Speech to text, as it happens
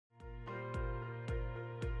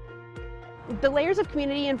The layers of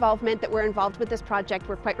community involvement that were involved with this project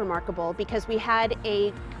were quite remarkable because we had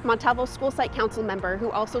a Montalvo School Site Council member who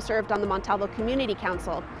also served on the Montalvo Community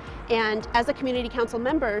Council. And as a Community Council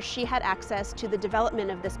member, she had access to the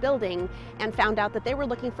development of this building and found out that they were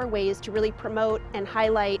looking for ways to really promote and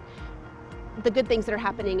highlight the good things that are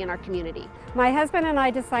happening in our community. My husband and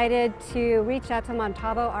I decided to reach out to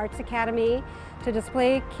Montalvo Arts Academy to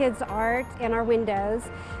display kids' art in our windows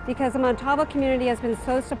because the Montalvo community has been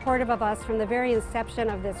so supportive of us from the very inception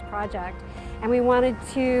of this project, and we wanted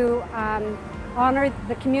to honor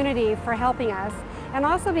the community for helping us, and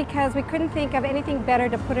also because we couldn't think of anything better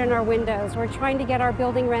to put in our windows. We're trying to get our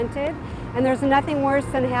building rented, and there's nothing worse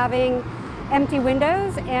than having empty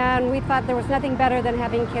windows, and we thought there was nothing better than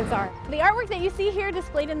having kids' art. The artwork that you see here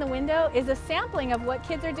displayed in the window is a sampling of what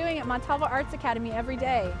kids are doing at Montalvo Arts Academy every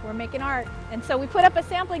day. We're making art, and so we put up a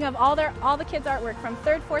sampling of all the kids' artwork from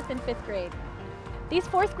 3rd, 4th, and 5th grade. These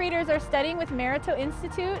 4th graders are studying with Merito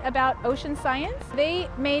Institute about ocean science. They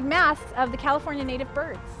made masks of the California native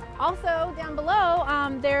birds. Also, down below,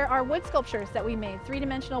 there are wood sculptures that we made,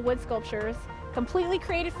 3-dimensional wood sculptures, completely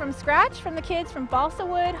created from scratch from the kids from balsa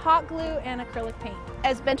wood, hot glue, and acrylic paint.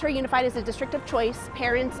 As Ventura Unified is a district of choice,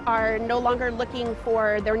 parents are no longer looking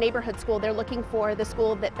for their neighborhood school, they're looking for the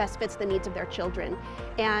school that best fits the needs of their children.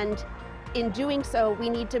 And in doing so, we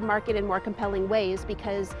need to market in more compelling ways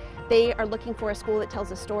because they are looking for a school that tells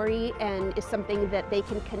a story and is something that they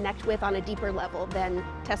can connect with on a deeper level than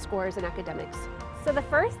test scores and academics. So the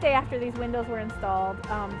first day after these windows were installed,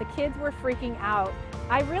 the kids were freaking out.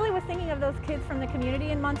 I really was thinking of those kids from the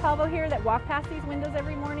community in Montalvo here that walk past these windows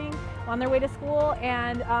every morning on their way to school.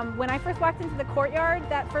 And when I first walked into the courtyard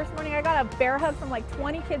that first morning, I got a bear hug from like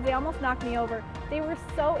 20 kids. They almost knocked me over. They were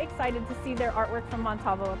so excited to see their artwork from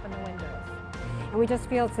Montalvo up in the windows. And we just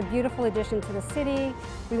feel it's a beautiful addition to the city.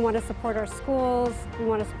 We want to support our schools. We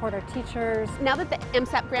want to support our teachers. Now that the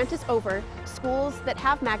MSAP grant is over, schools that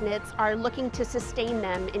have magnets are looking to sustain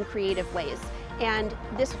them in creative ways. And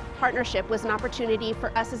this partnership was an opportunity for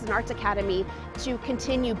us as an arts academy to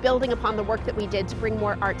continue building upon the work that we did to bring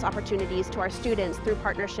more arts opportunities to our students through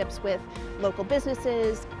partnerships with local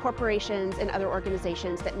businesses, corporations, and other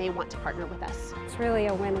organizations that may want to partner with us. It's really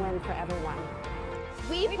a win-win for everyone.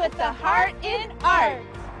 We put the heart in art.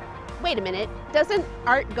 Wait a minute, doesn't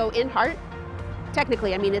art go in heart?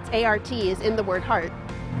 Technically, I mean, it's ART is in the word heart.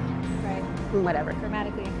 Right. Whatever. Grammatically.